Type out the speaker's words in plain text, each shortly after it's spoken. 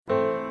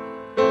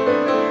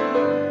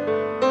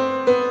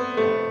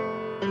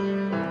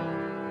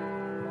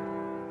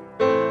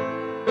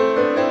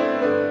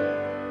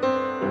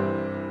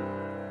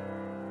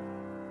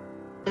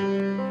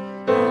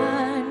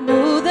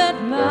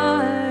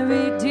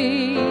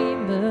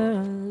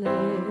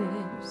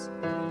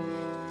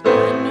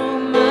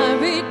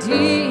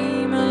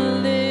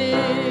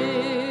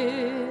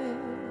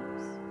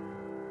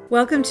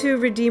Welcome to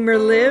Redeemer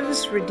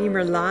Lives,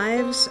 Redeemer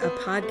Lives, a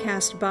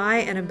podcast by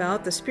and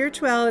about the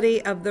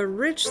spirituality of the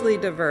richly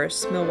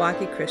diverse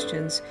Milwaukee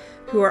Christians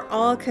who are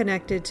all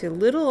connected to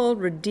little old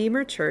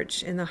Redeemer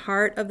Church in the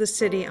heart of the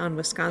city on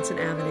Wisconsin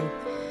Avenue.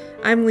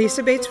 I'm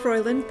Lisa Bates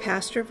Froyland,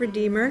 pastor of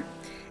Redeemer,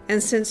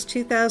 and since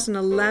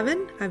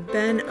 2011, I've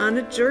been on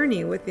a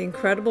journey with the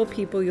incredible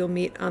people you'll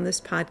meet on this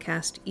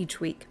podcast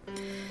each week.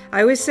 I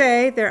always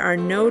say there are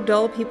no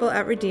dull people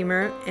at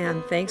Redeemer,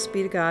 and thanks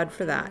be to God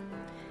for that.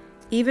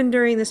 Even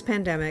during this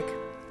pandemic,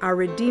 our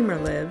Redeemer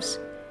lives,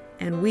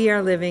 and we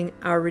are living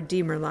our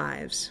Redeemer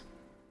lives.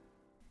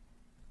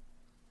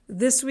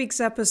 This week's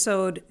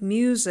episode,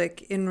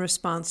 Music in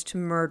Response to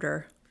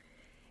Murder.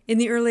 In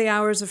the early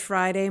hours of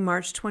Friday,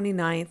 March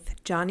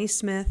 29th, Johnny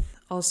Smith,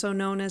 also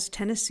known as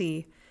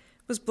Tennessee,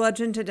 was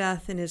bludgeoned to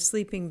death in his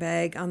sleeping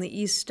bag on the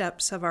east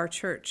steps of our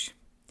church.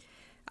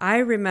 I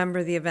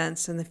remember the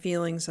events and the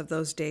feelings of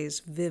those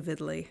days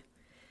vividly.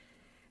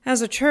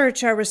 As a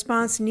church, our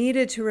response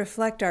needed to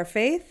reflect our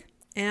faith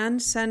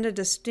and send a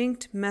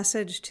distinct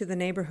message to the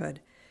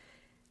neighborhood.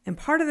 And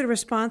part of the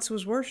response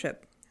was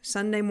worship.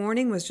 Sunday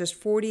morning was just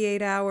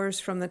 48 hours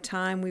from the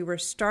time we were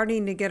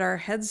starting to get our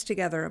heads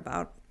together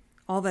about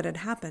all that had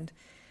happened.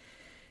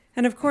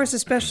 And of course,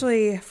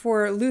 especially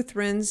for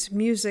Lutherans,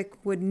 music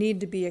would need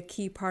to be a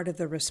key part of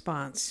the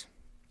response.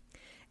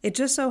 It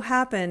just so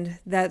happened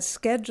that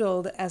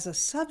scheduled as a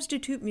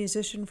substitute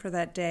musician for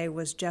that day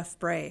was Jeff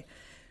Bray,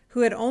 who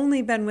had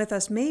only been with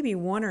us maybe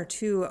one or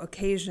two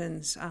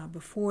occasions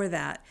before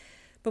that.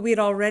 But we had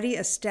already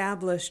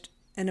established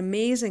an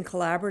amazing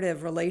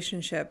collaborative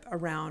relationship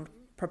around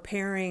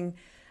preparing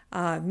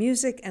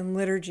music and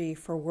liturgy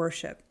for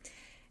worship.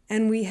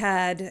 And we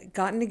had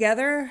gotten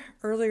together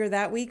earlier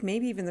that week,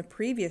 maybe even the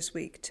previous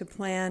week, to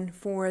plan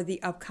for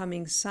the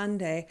upcoming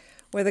Sunday,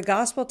 where the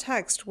gospel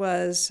text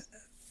was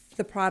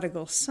the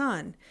prodigal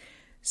son.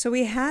 So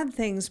we had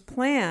things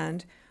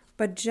planned,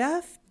 but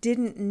Jeff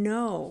didn't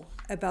know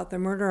about the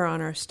murder on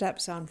our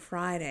steps on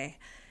Friday,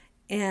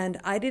 and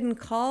I didn't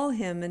call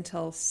him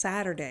until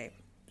Saturday.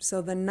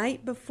 So the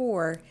night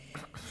before,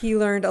 he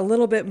learned a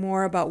little bit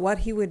more about what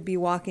he would be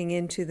walking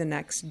into the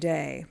next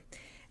day.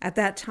 At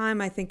that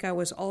time, I think I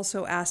was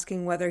also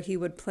asking whether he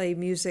would play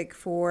music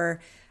for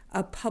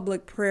a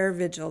public prayer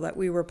vigil that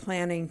we were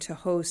planning to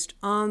host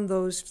on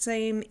those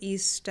same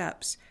east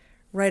steps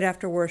right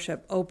after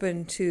worship,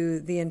 open to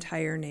the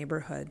entire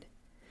neighborhood.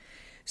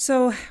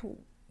 So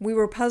we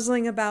were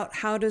puzzling about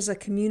how does a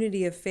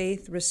community of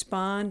faith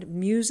respond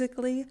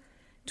musically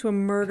to a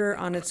murder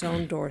on its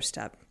own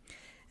doorstep.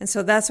 And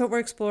so that's what we're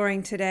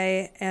exploring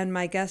today. And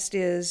my guest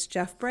is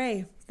Jeff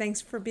Bray. Thanks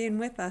for being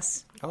with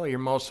us. Oh, you're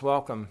most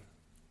welcome.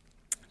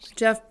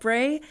 Jeff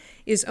Bray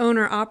is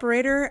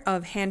owner-operator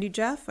of Handy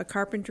Jeff, a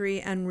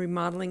carpentry and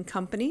remodeling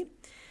company.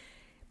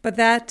 But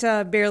that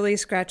barely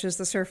scratches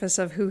the surface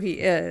of who he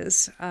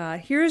is.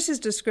 Here's his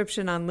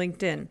description on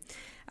LinkedIn.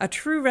 A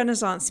true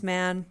Renaissance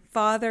man,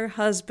 father,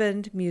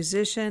 husband,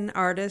 musician,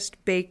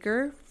 artist,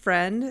 baker,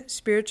 friend,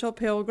 spiritual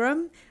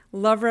pilgrim,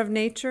 lover of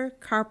nature,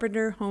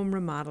 carpenter, home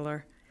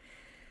remodeler.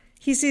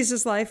 He sees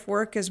his life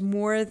work as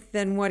more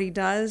than what he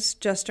does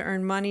just to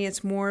earn money.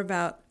 It's more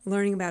about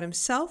learning about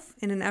himself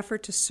in an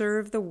effort to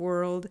serve the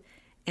world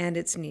and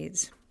its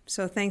needs.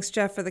 So thanks,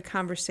 Jeff, for the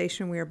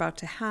conversation we're about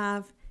to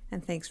have,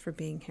 and thanks for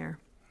being here.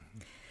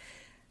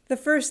 The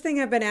first thing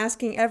I've been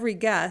asking every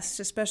guest,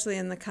 especially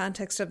in the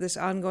context of this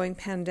ongoing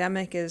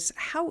pandemic, is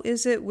how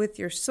is it with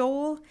your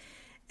soul,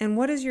 and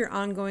what is your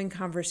ongoing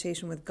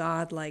conversation with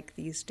God like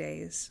these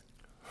days?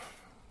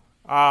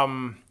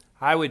 I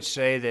would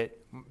say that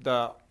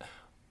the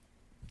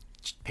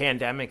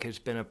pandemic has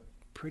been a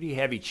pretty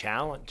heavy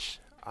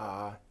challenge.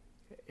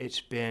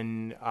 It's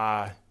been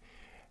a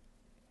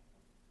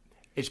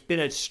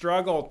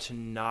struggle to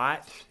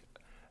not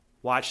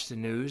watch the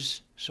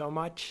news so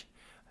much.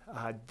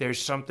 There's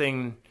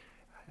something,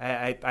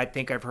 I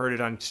think I've heard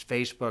it on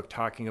Facebook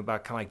talking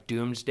about kind of like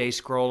doomsday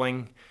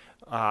scrolling.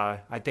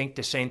 I think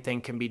the same thing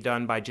can be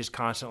done by just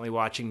constantly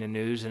watching the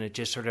news, and it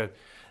just sort of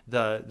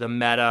the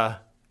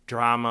meta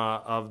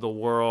drama of the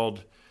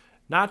world,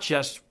 not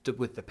just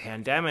with the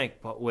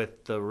pandemic, but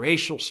with the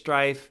racial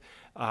strife,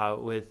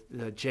 with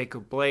the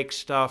Jacob Blake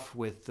stuff,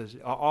 with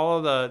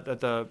all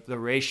of the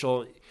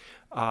racial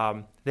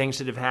things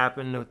that have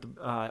happened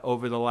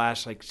over the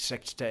last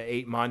 6 to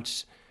 8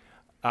 months.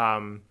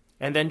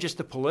 And then just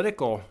the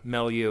political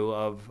milieu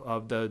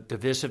of the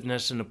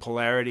divisiveness and the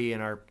polarity in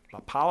our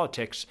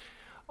politics,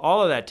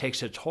 all of that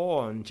takes a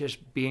toll, and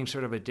just being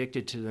sort of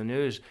addicted to the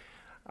news.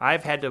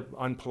 I've had to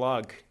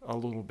unplug a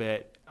little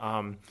bit.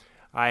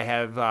 I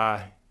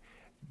have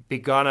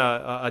begun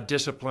a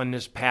discipline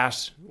this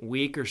past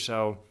week or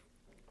so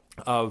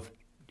of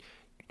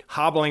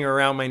hobbling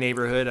around my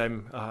neighborhood.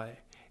 I'm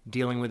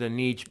dealing with a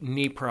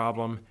knee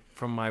problem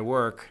from my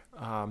work.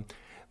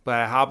 But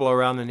I hobble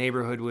around the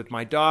neighborhood with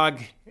my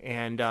dog,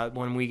 and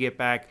when we get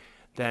back,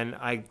 then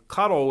I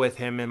cuddle with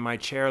him in my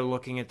chair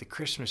looking at the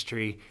Christmas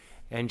tree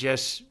and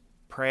just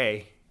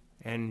pray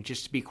and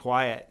just be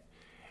quiet.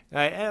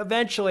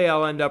 Eventually,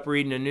 I'll end up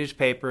reading a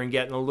newspaper and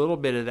getting a little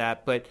bit of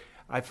that, but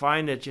I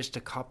find that just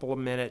a couple of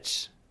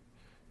minutes,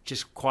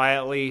 just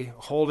quietly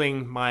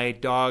holding my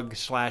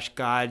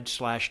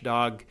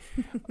dog/God/dog,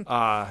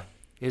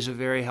 is a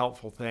very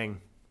helpful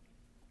thing.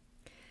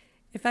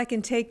 If I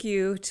can take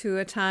you to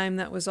a time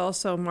that was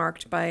also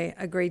marked by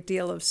a great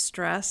deal of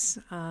stress,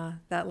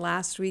 that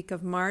last week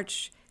of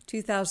March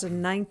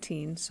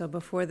 2019, so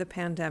before the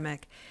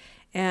pandemic,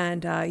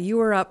 and you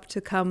were up to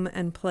come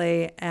and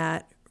play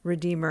at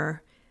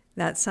Redeemer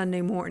that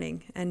Sunday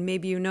morning. And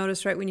maybe you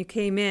noticed right when you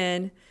came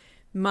in,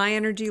 my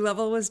energy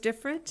level was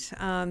different.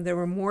 There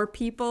were more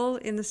people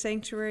in the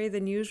sanctuary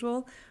than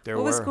usual.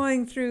 What was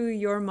going through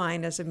your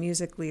mind as a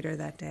music leader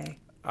that day?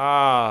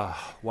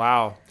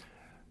 Wow.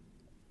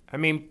 I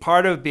mean,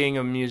 part of being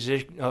a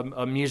music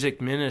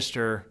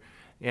minister,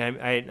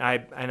 and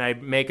I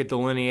make a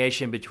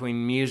delineation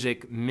between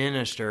music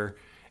minister,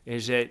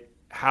 is that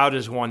how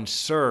does one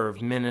serve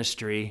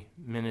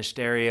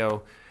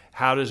ministerio?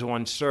 How does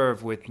one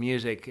serve with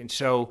music? And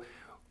so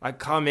I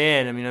come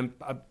in. I mean, I'm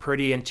a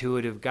pretty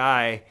intuitive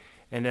guy,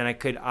 and then I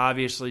could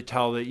obviously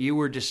tell that you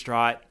were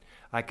distraught.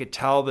 I could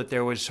tell that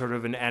there was sort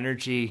of an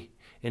energy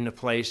in the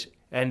place,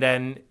 and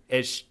then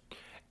it's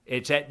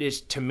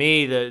to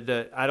me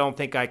the I don't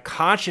think I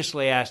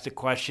consciously asked the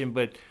question,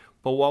 but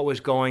what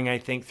was going, I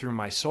think, through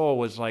my soul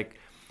was like,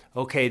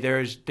 okay,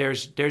 there's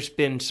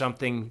been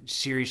something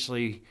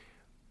seriously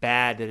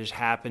bad that has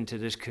happened to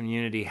this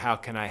community. How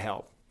can I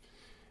help?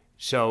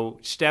 So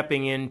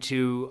stepping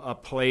into a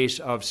place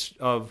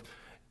of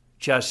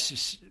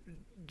just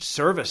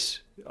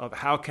service, of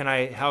how can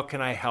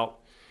I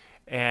help?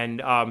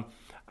 And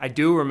I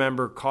do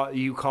remember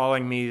you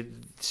calling me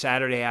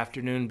Saturday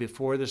afternoon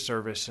before the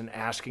service and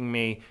asking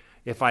me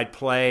if I'd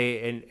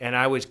play, and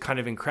I was kind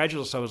of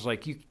incredulous. I was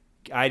like,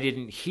 I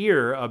didn't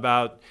hear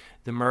about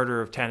the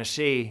murder of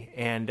Tennessee,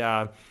 and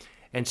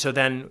so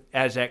then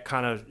as that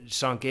kind of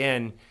sunk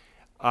in,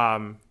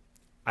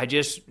 I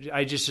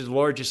just said,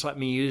 Lord, just let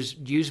me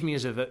use me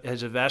as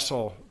a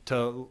vessel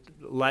to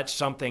let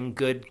something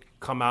good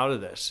come out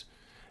of this.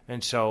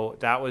 And so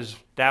that was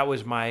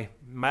my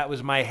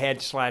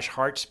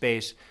head/heart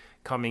space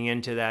coming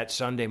into that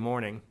Sunday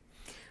morning.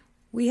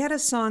 We had a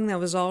song that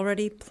was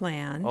already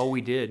planned. Oh,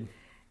 we did.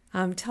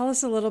 Tell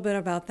us a little bit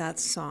about that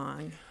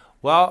song.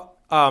 Well,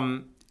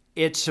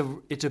 it's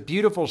a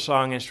beautiful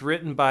song. It's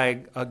written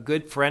by a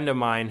good friend of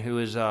mine who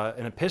is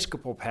an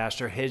Episcopal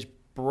pastor. His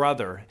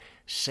brother,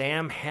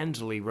 Sam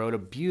Hensley, wrote a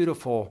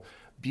beautiful,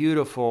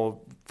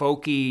 beautiful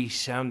folky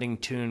sounding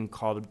tune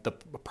called "The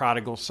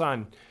Prodigal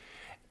Son."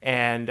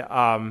 And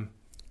God,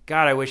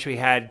 I wish we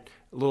had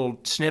little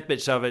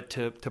snippets of it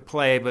to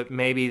play, but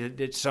maybe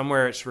it's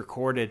somewhere it's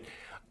recorded.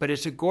 But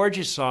it's a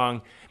gorgeous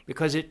song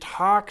because it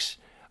talks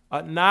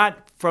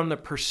not from the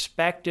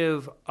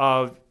perspective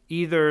of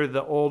either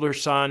the older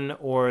son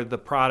or the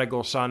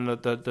prodigal son,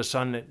 the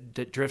son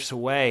that drifts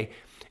away.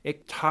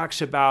 It talks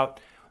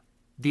about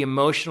the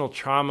emotional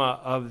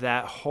trauma of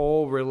that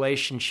whole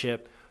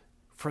relationship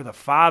for the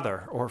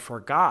Father or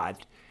for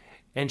God.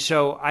 And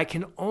so I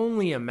can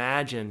only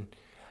imagine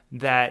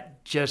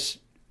that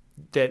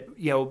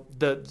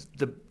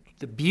the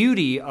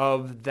beauty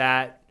of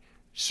that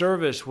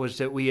service was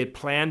that we had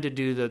planned to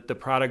do the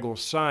prodigal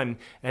son,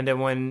 and then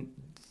when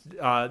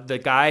the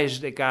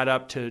guys that got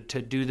up to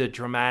do the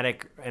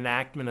dramatic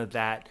enactment of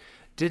that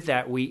did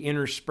that, we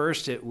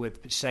interspersed it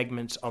with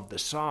segments of the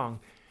song.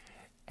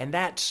 And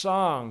that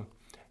song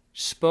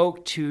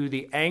spoke to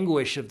the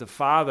anguish of the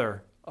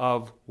father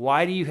of,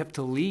 why do you have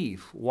to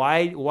leave?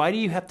 Why do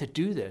you have to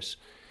do this?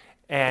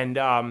 And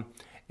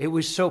it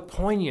was so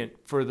poignant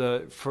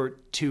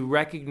to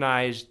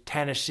recognize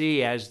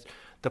Tennessee as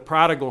the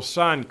prodigal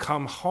son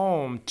come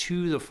home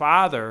to the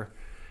father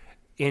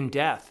in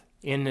death,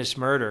 in this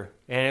murder.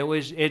 And it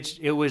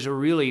was a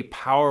really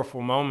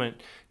powerful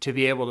moment to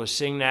be able to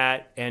sing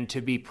that and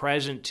to be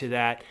present to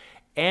that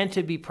and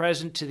to be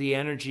present to the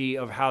energy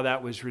of how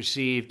that was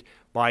received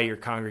by your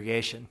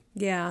congregation.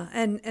 Yeah,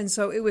 and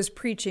so it was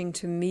preaching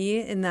to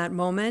me in that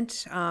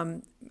moment,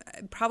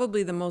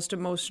 probably the most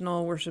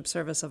emotional worship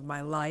service of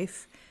my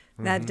life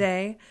that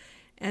day.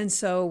 And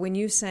so when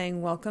you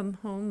sang, "Welcome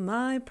home,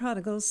 my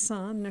prodigal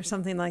son," or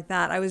something like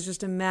that, I was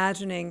just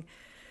imagining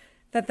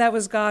that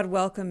was God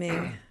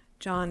welcoming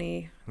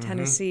Johnny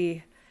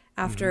Tennessee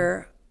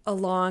after a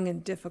long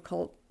and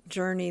difficult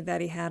journey that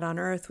he had on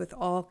earth with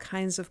all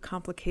kinds of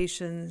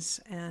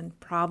complications and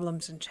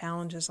problems and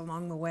challenges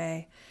along the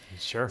way.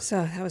 Sure.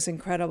 So that was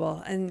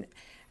incredible. And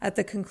at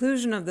the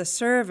conclusion of the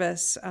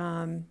service,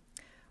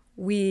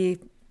 we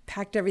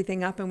packed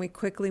everything up and we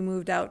quickly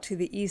moved out to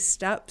the East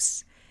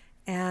Steps.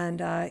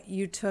 And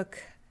you took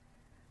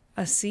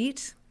a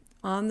seat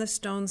on the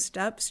stone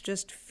steps,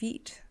 just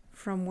feet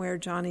from where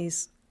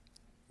Johnny's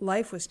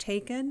life was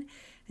taken.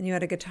 And you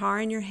had a guitar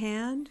in your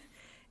hand,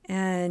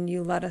 and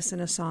you led us in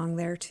a song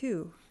there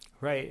too.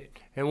 Right.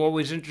 And what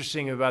was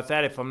interesting about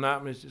that, if I'm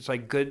not, it's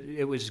like good.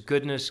 It was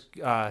goodness.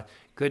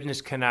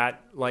 Goodness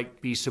cannot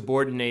be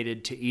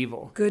subordinated to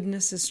evil.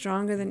 Goodness is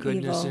stronger than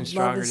evil.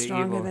 Love is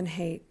stronger than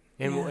hate.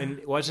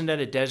 And wasn't that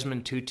a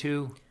Desmond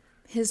Tutu?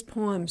 His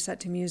poem set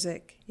to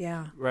music,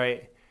 yeah.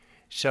 Right.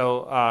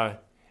 So,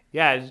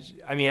 yeah,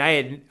 I mean,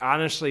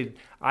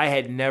 I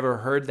had never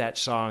heard that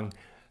song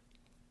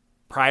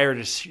prior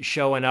to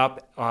showing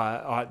up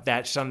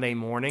that Sunday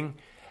morning.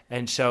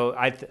 And so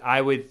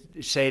I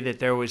would say that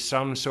there was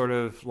some sort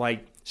of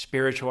like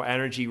spiritual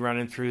energy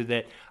running through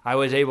that I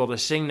was able to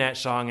sing that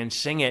song and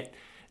sing it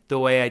the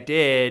way I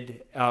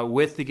did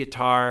with the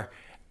guitar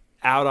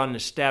out on the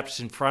steps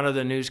in front of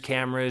the news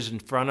cameras, in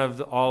front of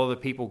all of the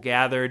people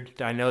gathered.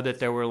 I know that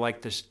there were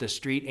like the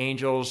street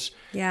angels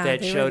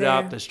that showed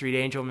up. The street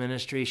angel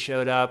ministry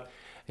showed up.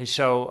 And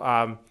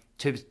so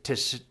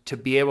to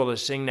be able to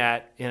sing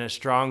that in a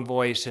strong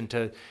voice and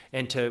to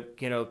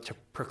to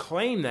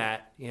proclaim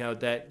that,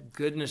 that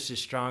goodness is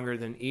stronger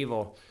than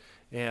evil,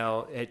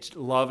 it's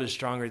love is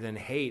stronger than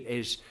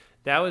hate,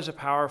 that was a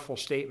powerful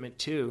statement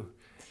too.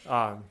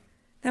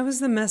 That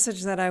was the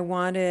message that I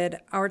wanted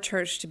our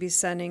church to be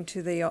sending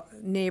to the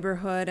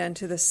neighborhood and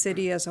to the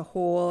city as a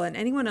whole, and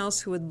anyone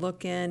else who would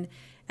look in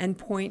and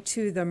point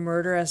to the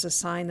murder as a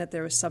sign that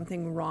there was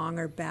something wrong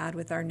or bad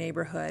with our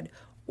neighborhood,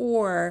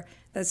 or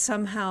that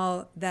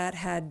somehow that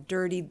had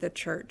dirtied the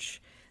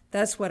church.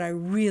 That's what I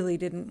really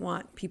didn't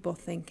want people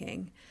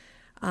thinking.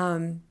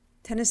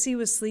 Tennessee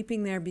was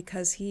sleeping there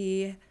because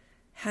he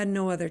had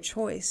no other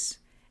choice,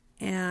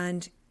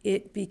 and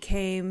it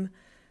became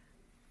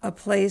a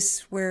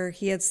place where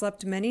he had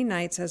slept many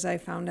nights, as I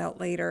found out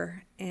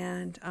later,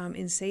 and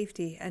in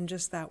safety. And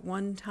just that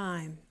one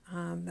time,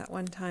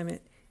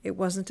 it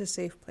wasn't a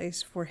safe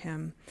place for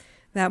him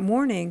that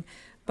morning,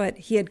 but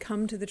he had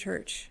come to the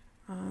church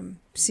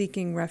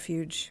seeking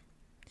refuge.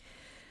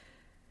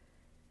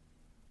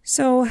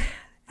 So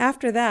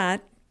after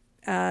that,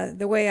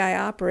 the way I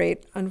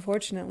operate,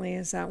 unfortunately,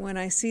 is that when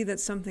I see that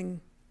something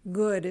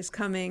good is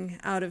coming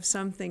out of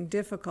something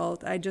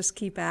difficult, I just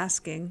keep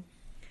asking.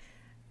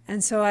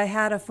 And so I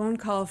had a phone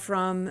call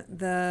from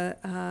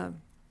the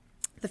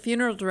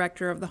funeral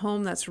director of the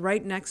home that's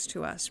right next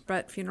to us,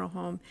 Brett Funeral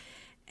Home.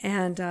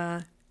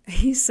 And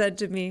he said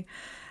to me,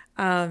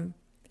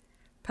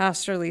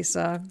 Pastor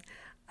Lisa,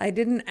 I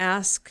didn't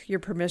ask your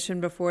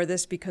permission before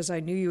this because I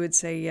knew you would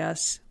say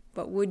yes,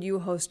 but would you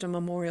host a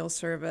memorial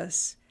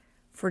service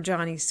for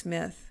Johnny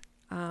Smith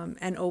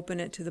and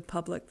open it to the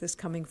public this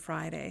coming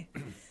Friday?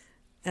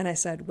 And I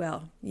said,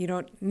 well, you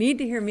don't need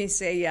to hear me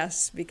say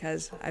yes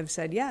because I've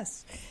said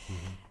yes.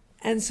 Mm-hmm.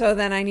 And so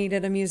then I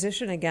needed a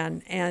musician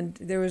again. And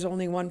there was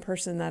only one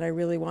person that I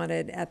really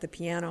wanted at the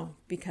piano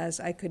because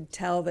I could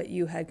tell that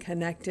you had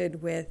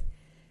connected with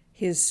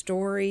his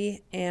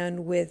story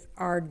and with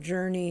our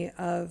journey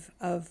of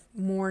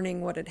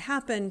mourning what had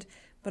happened,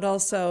 but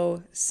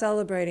also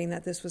celebrating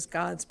that this was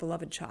God's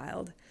beloved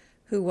child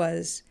who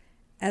was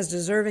as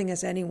deserving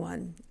as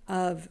anyone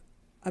of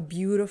a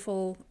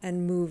beautiful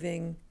and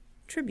moving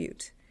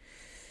tribute.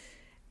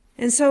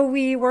 And so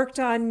we worked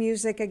on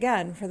music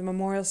again for the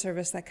memorial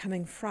service that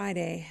coming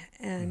Friday,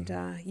 and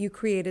you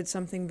created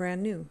something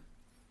brand new.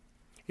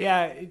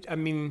 Yeah, I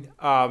mean,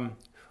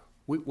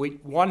 we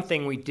one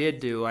thing we did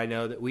do, I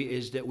know that we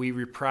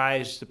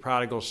reprised the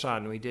Prodigal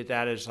Son. We did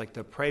that as like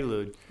the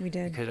prelude. We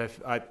did because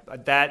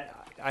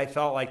I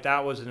felt like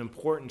that was an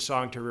important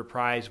song to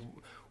reprise.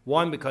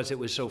 One, because it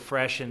was so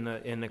fresh in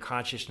the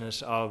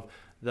consciousness of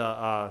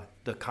the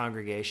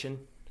congregation.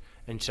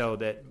 And so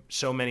that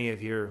so many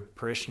of your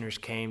parishioners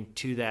came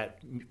to that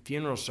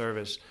funeral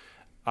service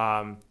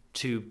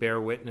to bear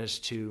witness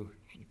to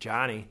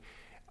Johnny.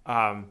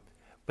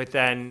 But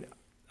then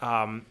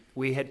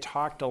we had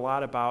talked a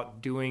lot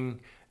about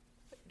doing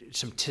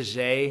some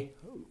Taizé,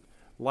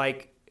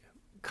 like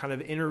kind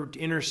of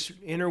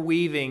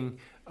interweaving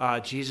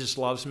Jesus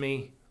Loves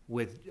Me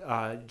with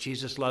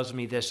Jesus Loves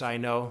Me, This I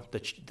Know,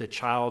 the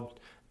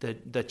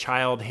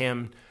child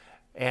hymn,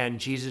 and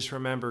Jesus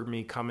Remembered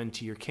Me, Come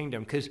Into Your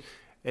Kingdom. Because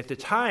at the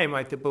time,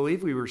 I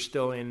believe we were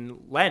still in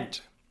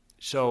Lent.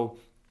 So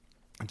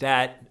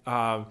that,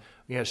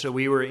 so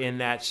we were in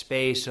that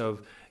space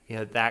of,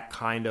 that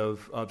kind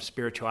of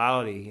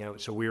spirituality.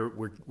 So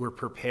we're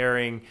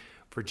preparing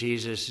for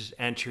Jesus'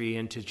 entry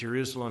into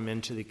Jerusalem,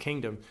 into the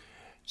kingdom.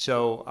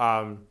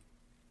 So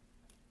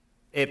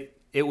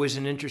it was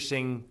an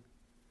interesting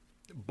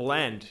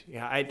blend.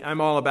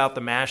 I'm all about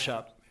the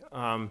mashup.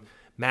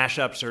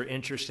 Mashups are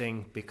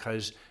interesting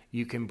because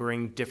you can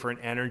bring different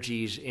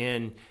energies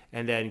in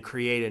and then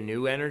create a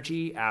new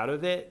energy out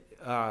of it.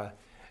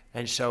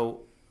 And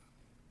so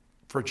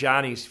for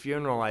Johnny's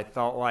funeral, I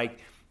felt like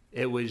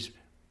it was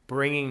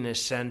bringing this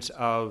sense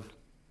of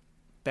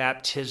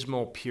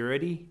baptismal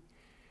purity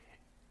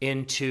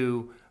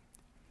into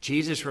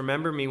Jesus,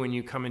 remember me when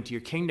you come into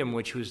your kingdom,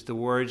 which was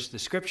the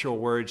scriptural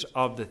words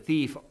of the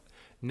thief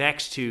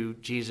next to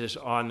Jesus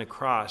on the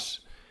cross.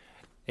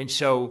 And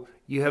so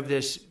you have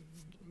this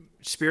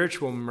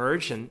spiritual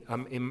merge and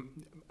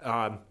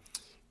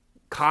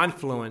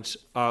confluence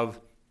of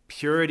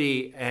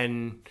purity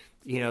and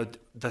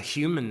the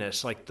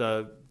humanness, like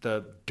the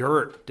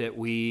dirt that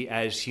we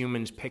as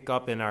humans pick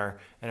up in our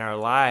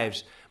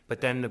lives,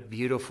 but then the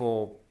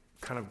beautiful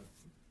kind of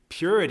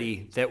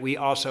purity that we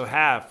also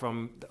have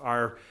from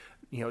our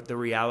the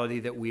reality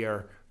that we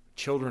are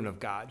children of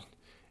God.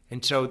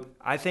 And so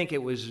I think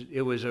it was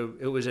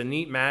a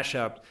neat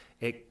mashup.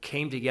 It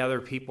came together.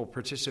 People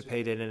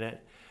participated in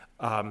it.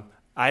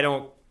 I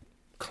don't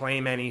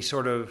claim any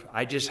sort of.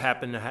 I just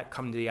happened to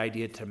come to the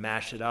idea to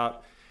mash it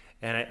up,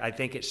 and I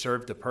think it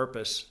served the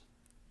purpose.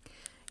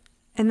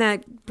 And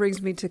that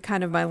brings me to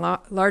kind of my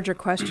larger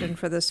question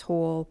for this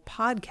whole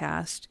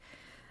podcast.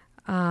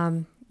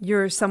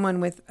 You're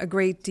someone with a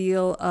great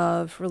deal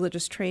of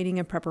religious training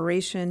and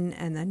preparation,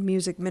 and then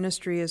music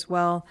ministry as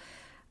well.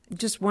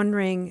 Just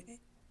wondering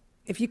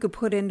if you could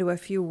put into a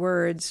few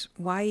words,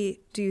 why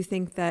do you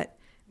think that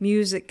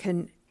music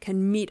can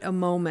meet a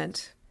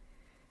moment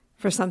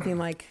for something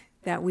like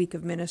that week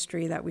of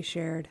ministry that we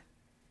shared?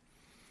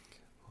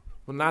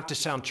 Well, not to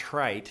sound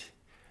trite,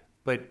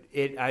 but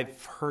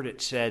I've heard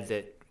it said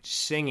that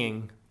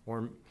singing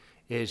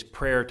is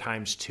prayer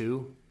times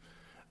 2.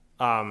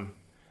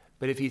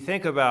 But if you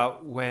think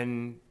about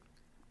when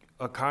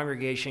a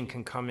congregation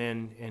can come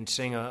in and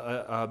sing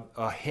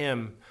a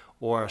hymn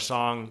or a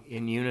song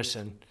in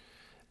unison,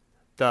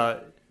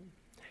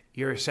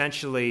 you're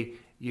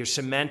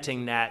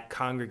cementing that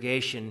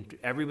congregation,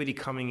 everybody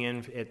coming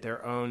in at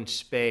their own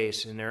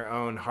space, in their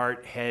own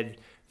heart, head,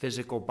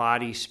 physical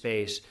body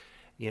space,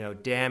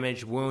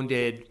 damaged,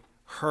 wounded,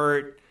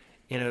 hurt,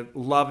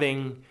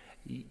 loving.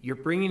 You're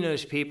bringing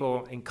those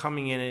people and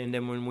coming in, and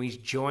then when we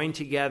join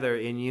together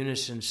in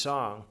unison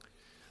song,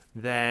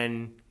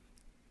 then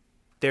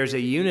there's a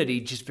unity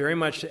just very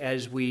much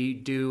as we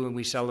do when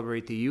we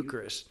celebrate the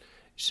Eucharist.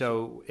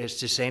 So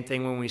it's the same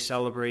thing when we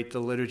celebrate the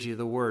liturgy of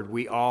the Word.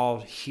 We all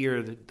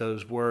hear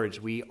those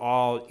words. We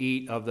all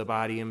eat of the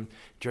body and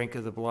drink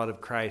of the blood of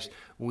Christ.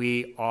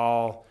 We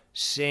all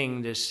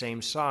sing this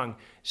same song.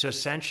 So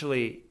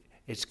essentially,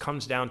 it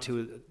comes down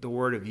to the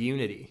word of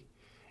unity.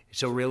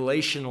 It's a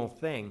relational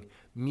thing.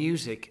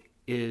 Music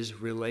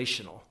is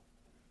relational.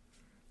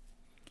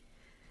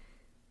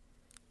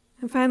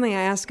 And finally,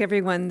 I ask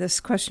everyone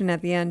this question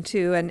at the end,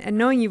 too. And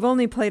knowing you've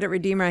only played at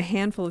Redeemer a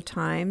handful of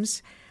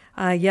times,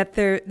 yet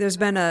there's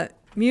been a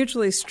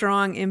mutually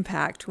strong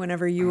impact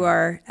whenever you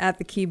are at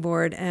the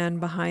keyboard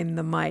and behind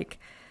the mic.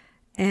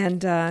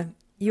 And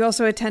you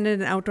also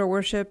attended an outdoor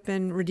worship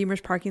in Redeemer's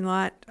parking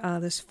lot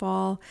this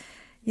fall.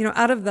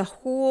 Out of the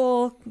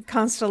whole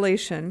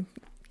constellation,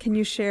 can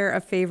you share a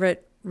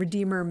favorite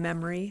Redeemer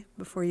memory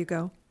before you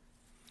go?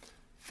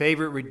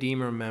 Favorite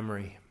Redeemer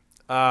memory?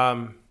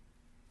 My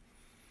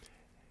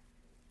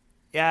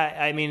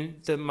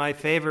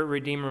favorite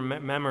Redeemer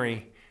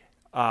memory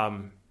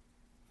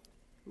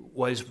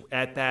was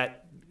at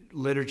that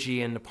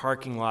liturgy in the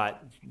parking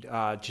lot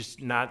just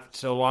not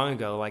so long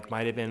ago,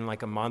 might have been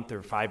a month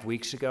or 5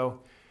 weeks ago.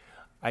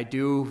 I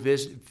do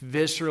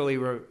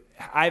viscerally,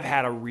 I've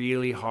had a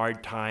really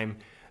hard time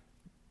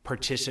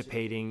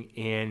participating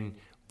in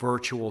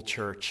virtual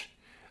church.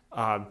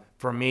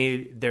 For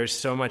me, there's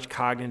so much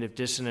cognitive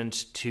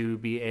dissonance to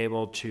be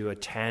able to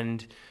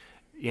attend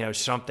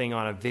something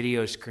on a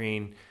video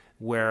screen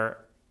where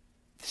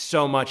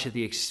so much of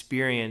the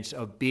experience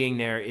of being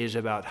there is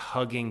about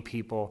hugging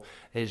people,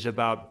 is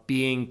about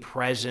being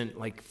present,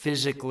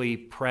 physically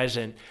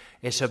present.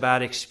 It's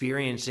about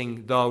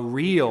experiencing the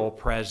real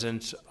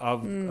presence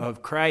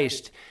of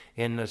Christ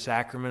in the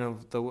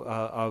sacrament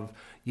of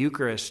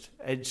Eucharist.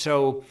 And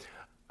so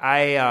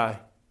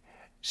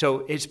so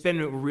it's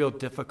been real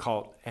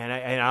difficult.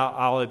 And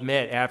I'll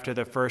admit, after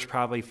the first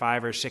probably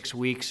 5 or 6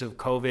 weeks of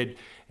COVID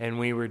and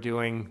we were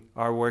doing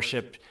our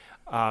worship,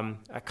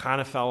 I kind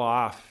of fell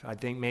off. I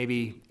think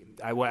maybe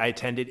I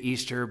attended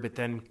Easter, but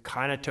then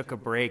kind of took a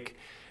break,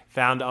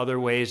 found other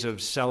ways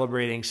of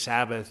celebrating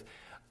Sabbath.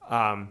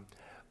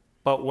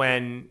 But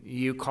when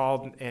you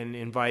called and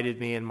invited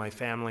me and my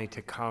family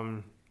to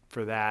come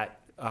for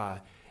that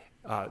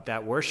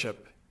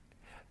worship,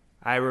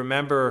 I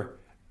remember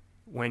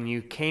when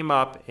you came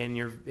up in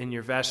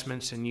your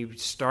vestments and you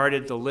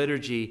started the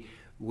liturgy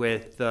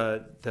with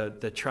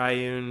the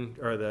triune,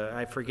 or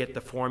I forget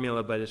the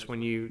formula, but it's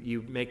when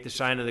you make the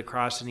sign of the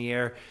cross in the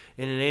air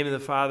in the name of the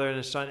Father and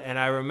the Son. And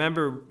I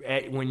remember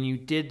when you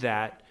did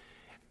that,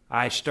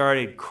 I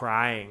started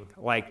crying.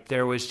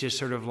 There was just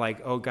sort of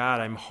oh God,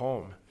 I'm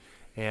home,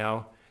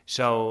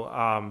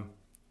 So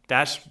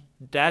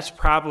that's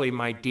probably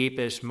my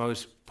deepest,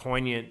 most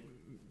poignant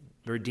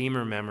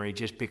Redeemer memory,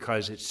 just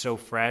because it's so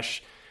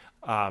fresh.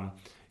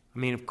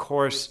 Of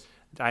course,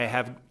 I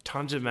have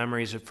tons of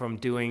memories from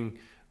doing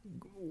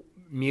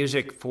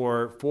music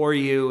for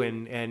you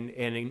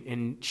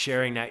and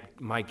sharing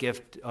my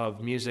gift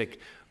of music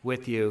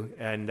with you,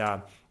 and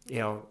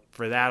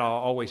for that I'll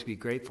always be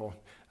grateful.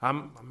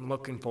 I'm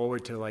looking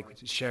forward to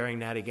sharing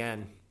that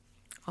again.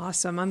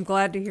 Awesome. I'm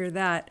glad to hear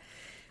that.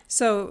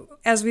 So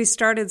as we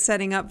started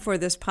setting up for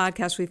this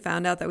podcast, we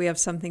found out that we have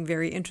something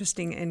very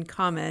interesting in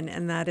common,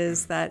 and that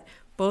is that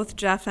both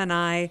Jeff and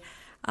I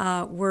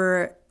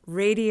were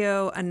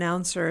radio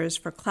announcers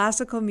for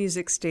classical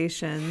music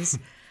stations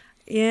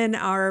in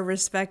our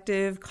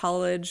respective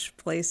college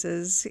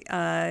places.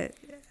 I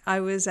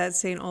was at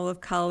St.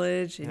 Olaf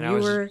College, and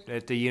you were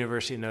at the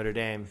University of Notre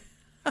Dame.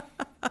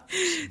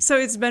 So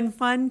it's been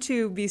fun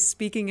to be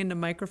speaking into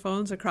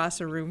microphones across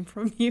a room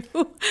from you.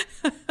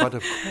 But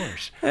of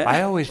course,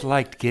 I always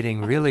liked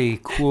getting really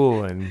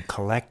cool and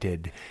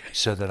collected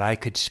so that I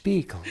could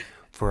speak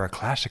for a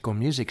classical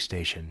music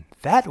station.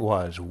 That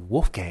was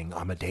Wolfgang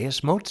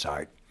Amadeus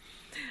Mozart.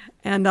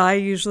 And I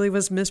usually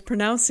was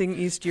mispronouncing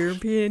East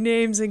European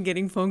names and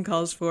getting phone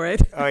calls for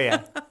it. Oh,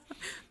 yeah.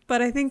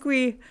 But I think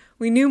we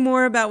knew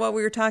more about what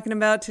we were talking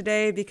about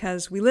today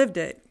because we lived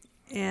it.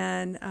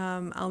 And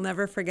I'll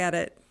never forget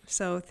it.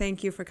 So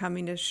thank you for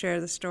coming to share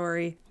the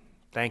story.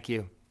 Thank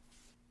you.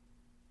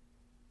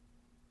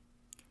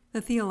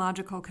 The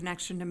theological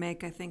connection to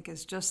make, I think,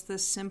 is just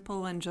this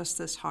simple and just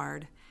this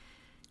hard.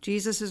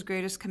 Jesus'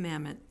 greatest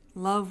commandment,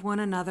 love one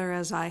another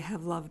as I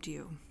have loved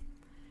you.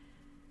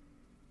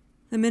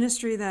 The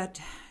ministry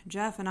that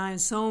Jeff and I and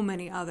so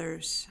many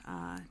others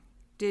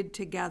did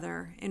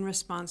together in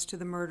response to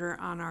the murder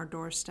on our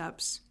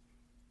doorsteps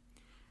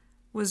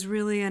was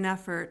really an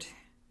effort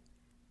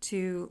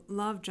to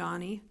love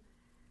Johnny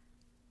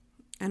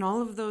and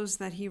all of those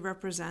that he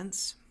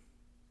represents,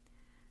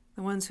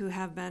 the ones who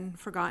have been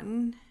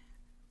forgotten,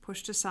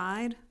 pushed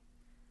aside,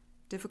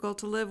 difficult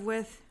to live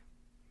with,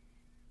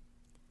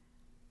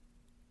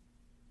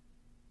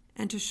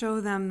 and to show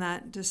them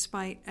that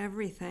despite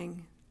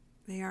everything,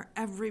 they are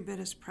every bit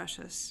as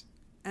precious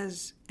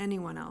as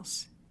anyone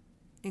else,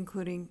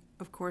 including,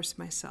 of course,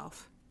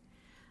 myself.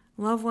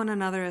 Love one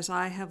another as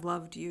I have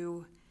loved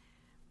you.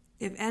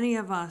 If any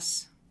of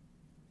us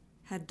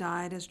had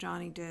died as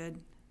Johnny did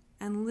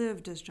and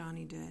lived as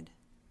Johnny did,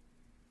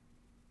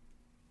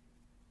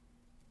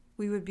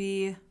 we would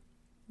be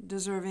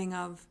deserving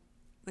of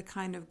the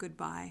kind of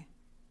goodbye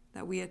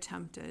that we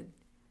attempted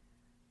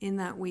in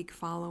that week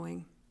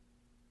following.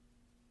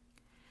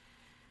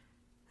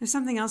 There's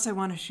something else I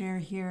want to share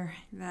here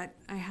that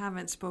I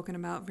haven't spoken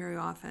about very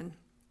often.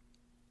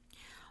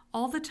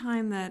 All the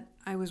time that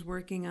I was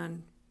working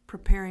on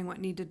preparing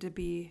what needed to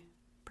be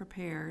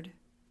prepared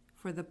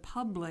for the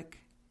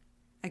public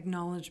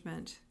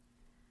acknowledgement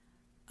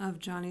of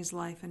Johnny's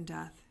life and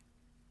death,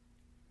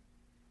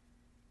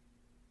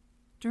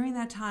 during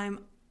that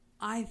time,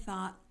 I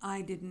thought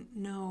I didn't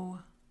know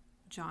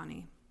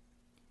Johnny.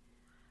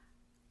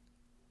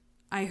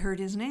 I heard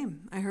his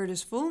name. I heard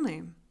his full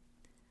name.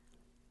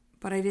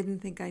 But I didn't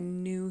think I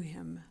knew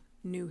him.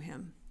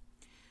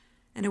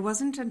 And it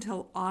wasn't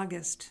until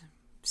August,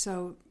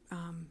 so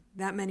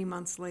that many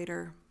months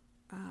later,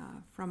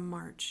 from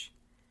March,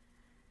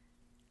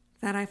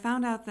 that I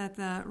found out that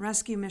the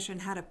rescue mission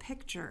had a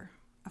picture,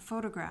 a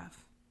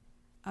photograph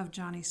of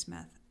Johnny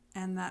Smith,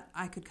 and that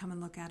I could come and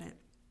look at it.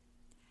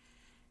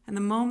 And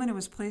the moment it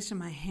was placed in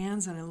my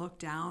hands and I looked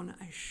down,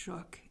 I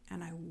shook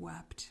and I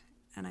wept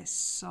and I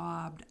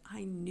sobbed.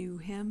 I knew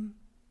him.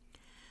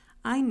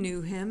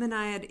 And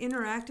I had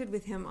interacted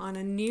with him on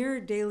a near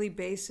daily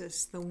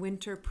basis the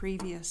winter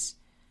previous.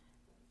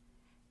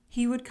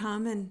 He would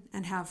come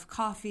and have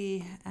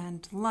coffee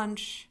and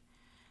lunch.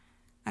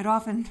 I'd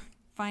often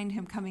find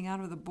him coming out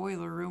of the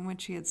boiler room,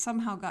 which he had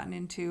somehow gotten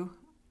into,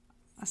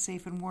 a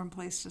safe and warm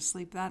place to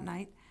sleep that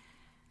night.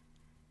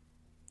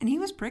 And he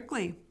was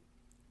prickly.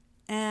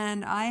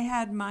 And I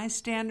had my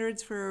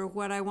standards for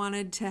what I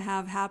wanted to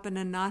have happen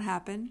and not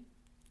happen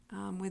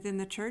within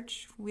the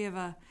church.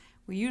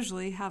 We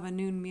usually have a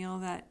noon meal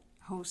that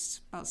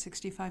hosts about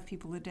 65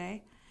 people a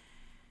day.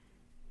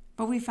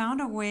 But we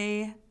found a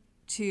way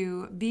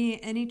to be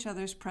in each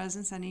other's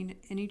presence and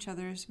in each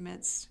other's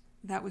midst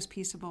that was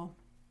peaceable.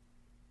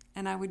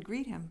 And I would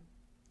greet him,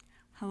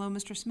 "Hello,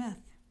 Mr. Smith."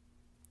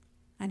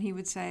 And he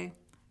would say,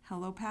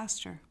 "Hello,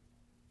 Pastor."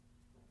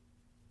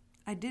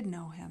 I did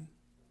know him.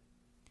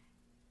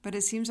 But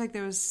it seems like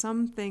there was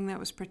something that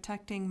was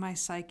protecting my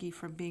psyche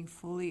from being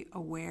fully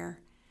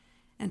aware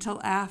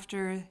until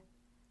after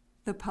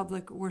the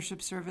public worship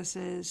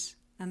services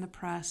and the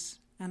press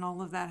and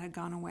all of that had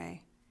gone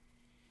away,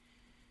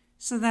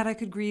 so that I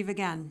could grieve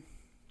again,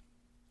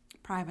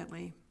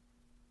 privately,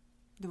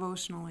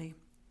 devotionally,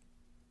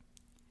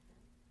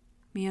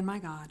 me and my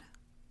God.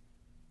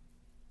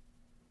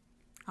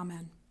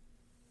 Amen.